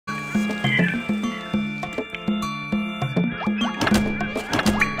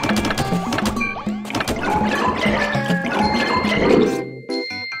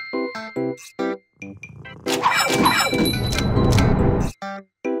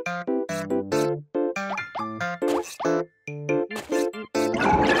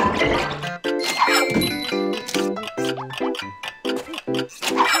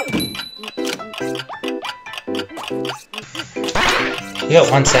You got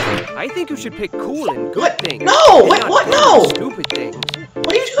 1 second. I think you should pick cool and good What? things. No! and Wait, not what? dumb No! Stupid things.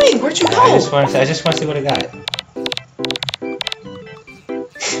 What are you doing? Where'd you go? I just want to see what I got.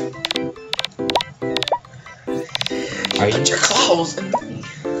 Are you? Put your claws in me.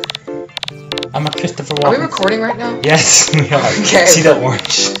 I'm a Christopher Walken. Are we recording right now? Yes, we are. Okay. See that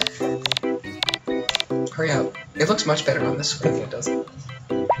orange? Hurry up. It looks much better on this screen than it does. Look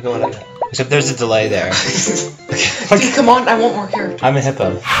at what I got. Except there's a delay there. Dude, come on, I want more characters. I'm a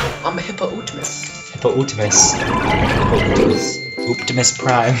hippo. I'm a hippopotamus. Hippopotamus. Hippopotamus. Optimus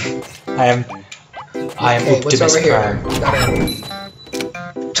Prime. I am Okay, what's Optimus over Prime. here?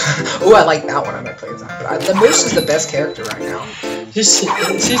 Ooh, I like that one. I might play with that. But the moose is the best character right now. Just see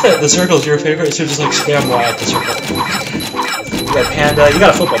that the circle's your favorite, so just like spam Y at the circle. You got a panda, you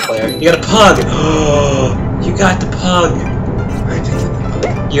got a football player, you got a pug! You got the pug!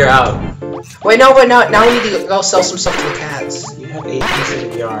 You're out. Wait, no, but now we need to go sell some stuff to the cats. You have 8 pieces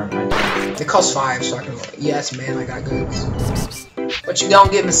of yarn. It costs 5, so I can. Yes, man, I got goods. What you gonna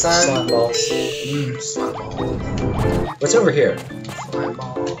get me, son? Slime balls. Slime ball. What's over here? Slime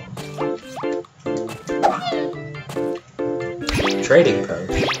ball. Trading pug.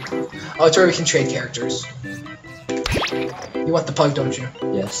 Oh, it's where we can trade characters. You want the pug, don't you?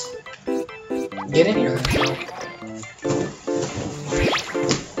 Yes. Get in here, then.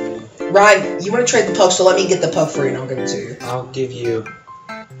 Ryan, you want to trade the pug, so let me get the pug for you, and I'll give it to you. I'll give you...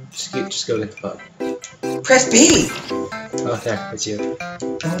 Just go get the pug. Press B! Oh, there, it's you.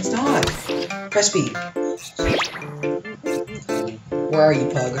 No, it's not. Press B. Where are you,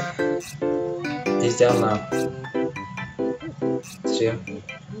 pug? He's down now. It's you.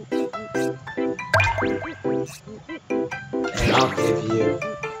 And I'll give you...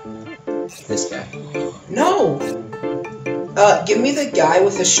 this guy. No! Give me the guy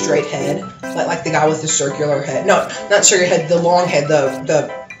with the straight head. Like the guy with the circular head. No, not circular head, the long head, the...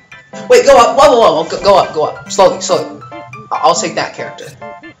 Wait, go up, whoa, go up. Slowly. I'll take that character.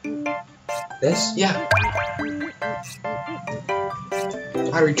 This? Yeah.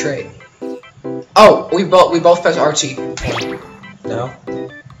 How do we trade? Oh, we both press RT. No.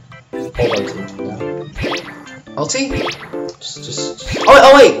 Hold on to no. LT? Just...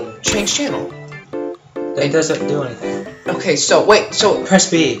 Oh wait! Change channel. It doesn't do anything. Okay, so wait, so Press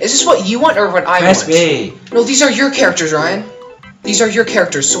B. is this what you want or what I Press want? B. No, these are your characters, Ryan. These are your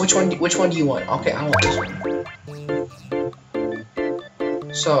characters. So which one do you want? Okay, I want this one.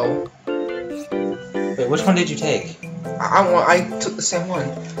 So Wait, which one did you take? I took the same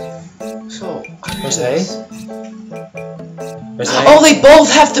one. So Press A. Press A. Oh, they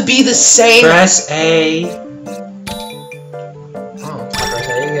both have to be the same. Press A. Oh. Press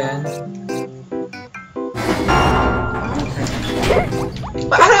A again.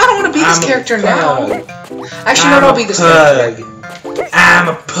 But I don't want to be this character now. Actually, no, I'll be this character. I'm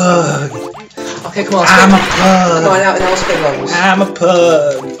a pug. Okay, come on. I'm a pug. Come on, now let's play levels. I'm a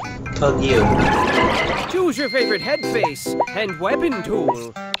pug. Pug you. Choose your favorite head face and weapon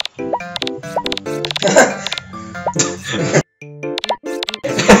tool.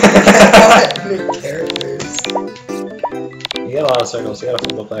 New characters. You got a lot of circles. You got a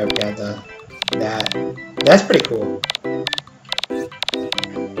football player, panda. That's pretty cool.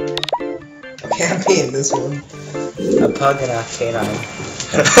 Okay, I'm being this one. A pug and a canine.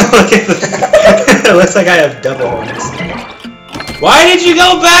 Look at this. It looks like I have double horns. Why did you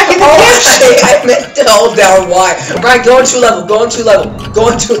go back in the kitchen? I meant to hold down Y. Right, go into level.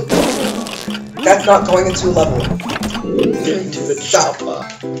 That's not going into level. Into the chopper.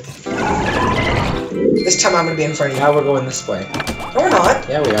 This time I'm gonna be in front of you. Now we're going this way. No, we're not.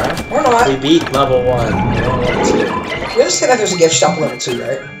 Yeah, we are. We're not. We beat level 1. We understand that there's a gift shop level 2,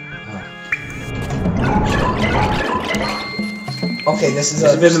 right? Okay, this is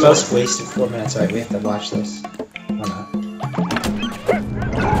This has been the most wasted 4 minutes. Alright, we have to watch this. Or not.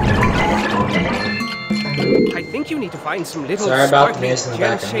 I think you need to find some little Sorry about the sparkly noise in the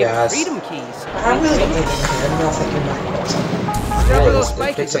background, gel-shaped guys. freedom keys. I really don't think they're here. No, I think you're not. Remember Yeah, those it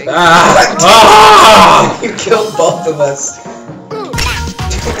spiky picks up- things? Ah! Ah! You killed both of us.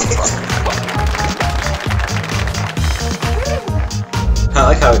 I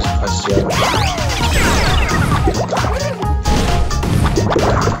like how it just punched you.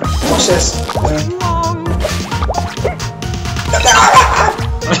 Watch this.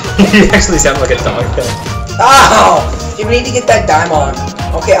 You actually sound like a dog there. Oh! You need to get that dime on.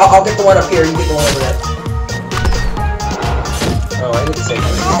 Okay, I'll get the one up here. You get the one over there. Oh, I did the same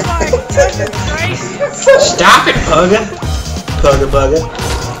thing. Oh Stop it, Pugga! Pugga.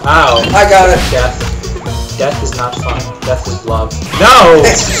 Ow. I got it. Yeah. Death is not fun. Death is love. No!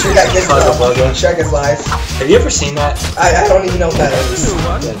 Shrek is love. Shrek is life. Have you ever seen that? I don't even know what that is.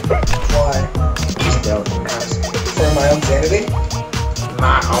 Why? Just don't ask. For my own sanity?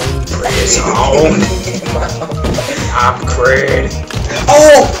 My own prison. I'm cred.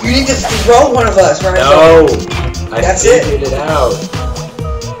 Oh! You need to throw one of us, right? No! That's I figured it out.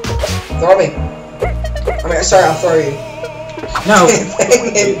 Throw me. I mean, sorry, I'll throw you. No!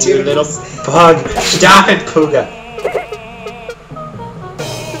 Dang it, You dude. little bug. Stop it, Pooga.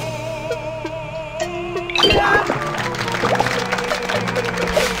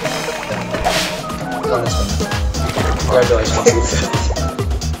 Congratulations.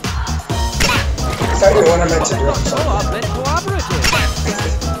 Sorry, you're one I meant to do.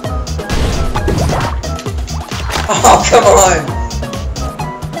 Oh, come on!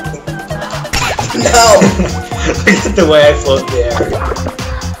 No! Look at the way I float in the air.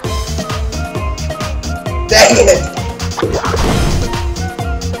 Dang it!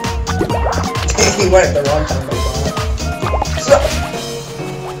 He went at the wrong time, my god. So,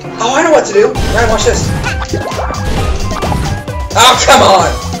 oh, I know what to do! Ryan, watch this. Oh, come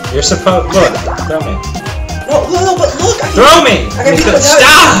on! You're supposed. Look, throw me. No, but look! Throw me! I can do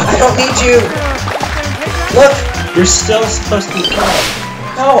Stop! I don't need you! Look! You're still supposed to be thrown.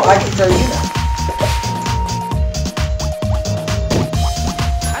 No, I can throw you now.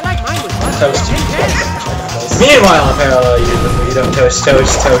 Toast. Meanwhile, in parallel, you don't toast you.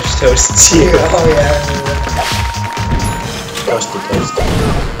 Oh yeah. Toast.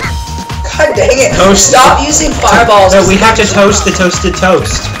 God dang it! Toast. Stop using fireballs. No, we have to toast the toasted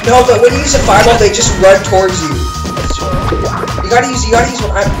toast. No, but when you use a fireball, they just run towards you. You gotta use what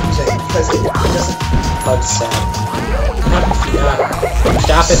I'm using because it doesn't. Bug sound.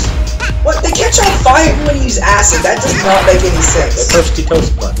 Stop it. What? They catch on fire when you use acid. That does not make any sense. The toasty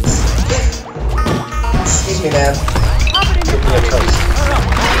toast buttons. Excuse me, man. Give me a toast.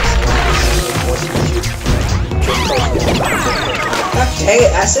 God dang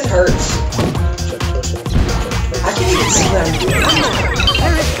it, acid hurts. I can't even see what I'm doing.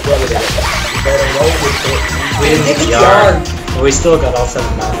 We didn't get the yarn. But we still got all 7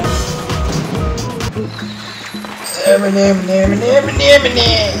 nines. Good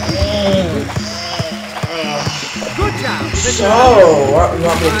job. So, you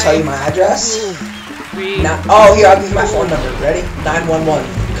want me to tell you my address? Oh, here, I'll give you my phone number. Ready? 911.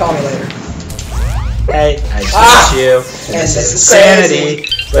 Call me later. Hey, I just you. And this is sanity.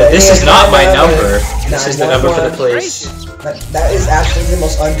 But this is not my number. This is the number for the 911. police. That is actually the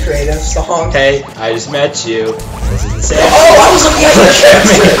most uncreative song. Hey, I just met you. This is the sanity. Oh, I was looking at your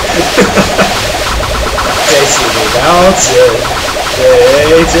character! Chasing me down to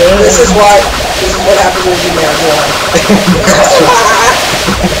This is what happens when you marry one.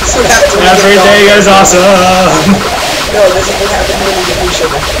 This is what happens when you get everything is awesome. No, this is what happens when you get new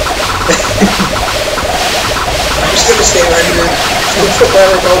sugar. I'm just gonna stay right here. We'll put my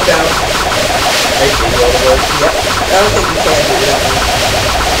remote down. Hey, can you go to work? Yep. I don't think you can do that.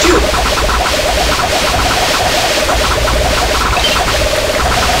 Dude!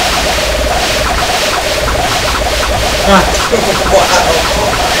 Wow.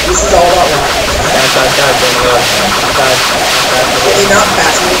 This is all about rock. Can you not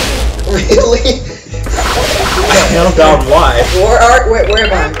pass me? Really? I held down Y. Where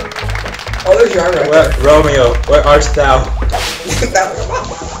am I? Oh, there's your arm right Where, there. Romeo, where art thou?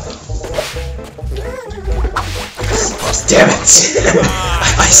 Damn it!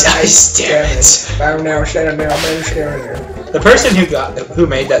 Damn it! The person who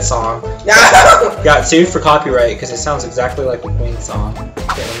made that song got sued for copyright because it sounds exactly like a Queen song. I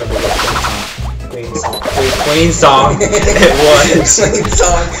can't remember what Queen song it was. Queen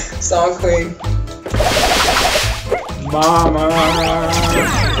song. Song Queen. Mama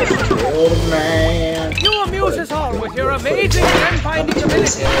just killed a man. You amuse us all with your amazing friend-finding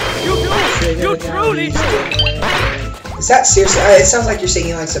ability. You truly do. Is that seriously? It sounds like you're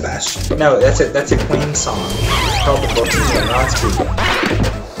singing like Sebastian. No, that's a Queen song. It's called The Books of Not Speaking.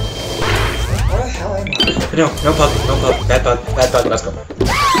 Where the hell am I? No bug, bad bug, let's go.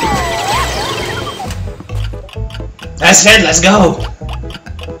 That's it, let's go!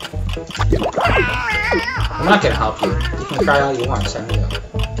 I'm not gonna help you. You can cry all you want, so I'm gonna go.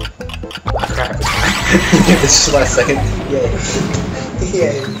 Oh crap, it's fine. This is last second. Yay.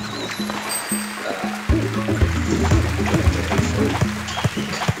 Yay.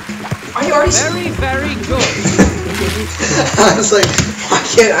 Are you already Very, very good. I was like, why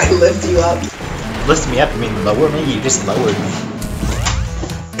can't I lift you up? Lift me up, I mean lower me? You just lowered me.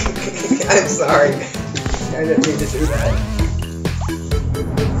 I'm sorry. I didn't mean to do that.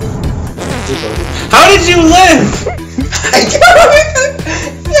 How did you live? I don't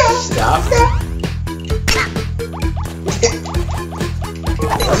yeah. Stop.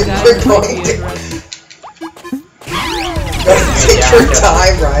 You're going to take your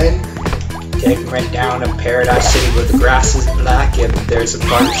time, Ryan. Take him right down to Paradise City where the grass is black and there's a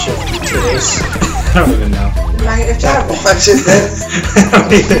bunch of titties. I don't even know. Ryan, if Dad watches this,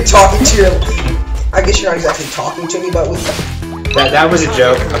 you're talking to your... I guess you're not exactly talking to me, but with... That was a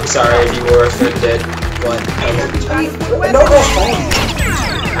joke. I'm sorry if you were offended. What? No, go home.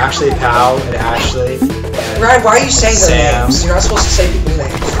 Ashley Powell and Ashley. And Ryan, why are you saying their Sam. names? You're not supposed to say people's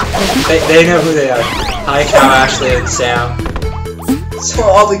names. They know who they are. Hi, Cow, Ashley, and Sam. So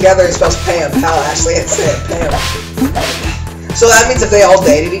all together it spells Pam. Pal, Ashley, and Sam. Pam. So that means if they all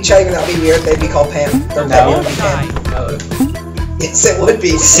dated each other, that'd be weird. They'd be called Pam. Their pet name would be Pam. No. Yes, it would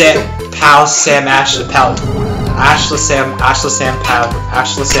be. Sam, Pal, Sam, Ashley, Pal. Ashley, Sam, Pal.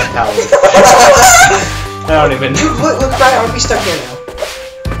 Ashley, Sam, Pal. I don't even know. Look, Ryan, I want to be stuck here now.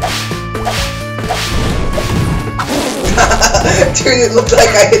 Dude, it looked like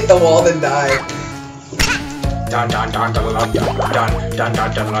I hit the wall and died. Dun dun dun dun dun dun dun dun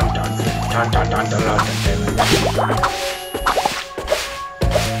dun dun dun dun dun dun dun.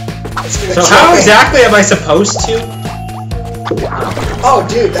 So how exactly am I supposed to? Oh,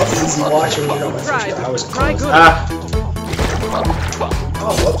 dude, that's an easy watch when you know my first Right. try. That was Try close. good.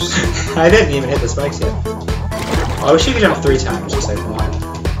 Oh, whoops. I didn't even hit the spikes yet. I wish you could jump 3 times, just like 1.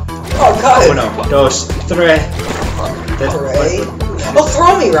 Oh, God. Oh no, dos, 3. Hooray. Oh,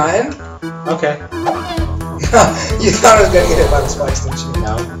 throw me, Ryan. Okay. You thought I was gonna get hit by the spikes, didn't you?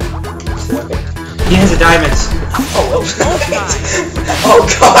 No. Okay. He has a diamond. Oh, whoops. Oh,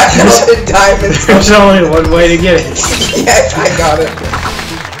 God, those are diamonds. There's only one way to get it. Yeah, I got it.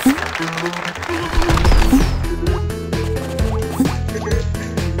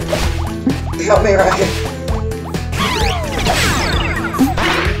 Help me, Ryan.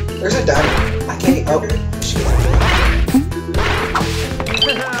 There's a diamond. I can't. Oh, shit.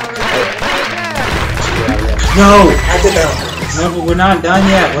 No! I did that. No, but we're not done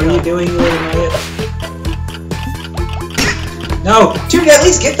yet. What are you doing? No! Dude, at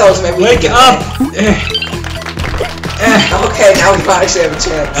least get those, maybe. Wake up! Okay, now we might actually have a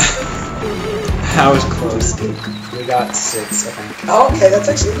chance. That was close, dude. We got 6, I think. Oh, okay, that's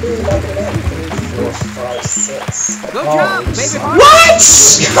actually really not gonna 3, 4, 5, 6. Good job, baby. What?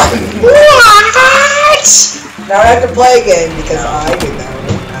 What? Now I have to play again because I did that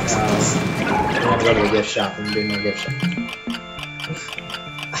one. I'm gonna go to the gift shop and do my gift shop.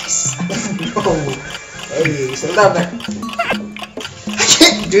 Nice. No. Hey, sit down there. I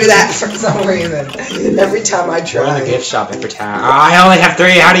can't do that for some reason. Every time I Go to try. the gift shop every time. I only have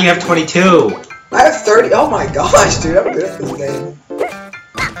 3. How do you have 22? I have 30. Oh my gosh, dude, I'm good at this game.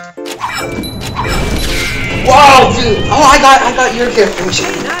 Whoa, dude. Oh, I got your gift. Hey,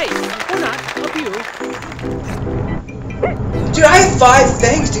 nice. Or not. Up you. Dude, I have 5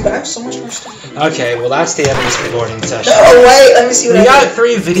 things, dude. I have so much more stuff. Okay, well that's the end of this recording session. Oh, wait, let me see what We I got got.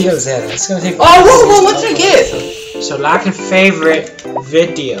 3 videos in. It's gonna take. Oh, whoa, what did I get? So like and favorite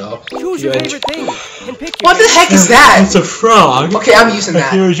video. Choose your favorite thing and pick your What the heck is that? It's a frog. Okay, I'm using If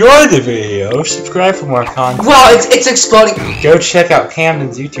that. you enjoyed the video, subscribe for more content. Well, it's exploding. Go check out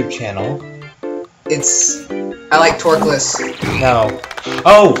Camden's YouTube channel. I like Torkless. No.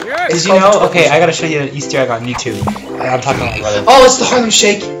 Oh, It's did you know? called- Okay, I gotta show you an Easter egg on YouTube. I'm talking about my brother. Oh, it's the Harlem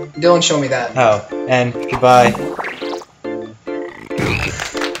Shake. Dylan, show me that. Oh, and goodbye.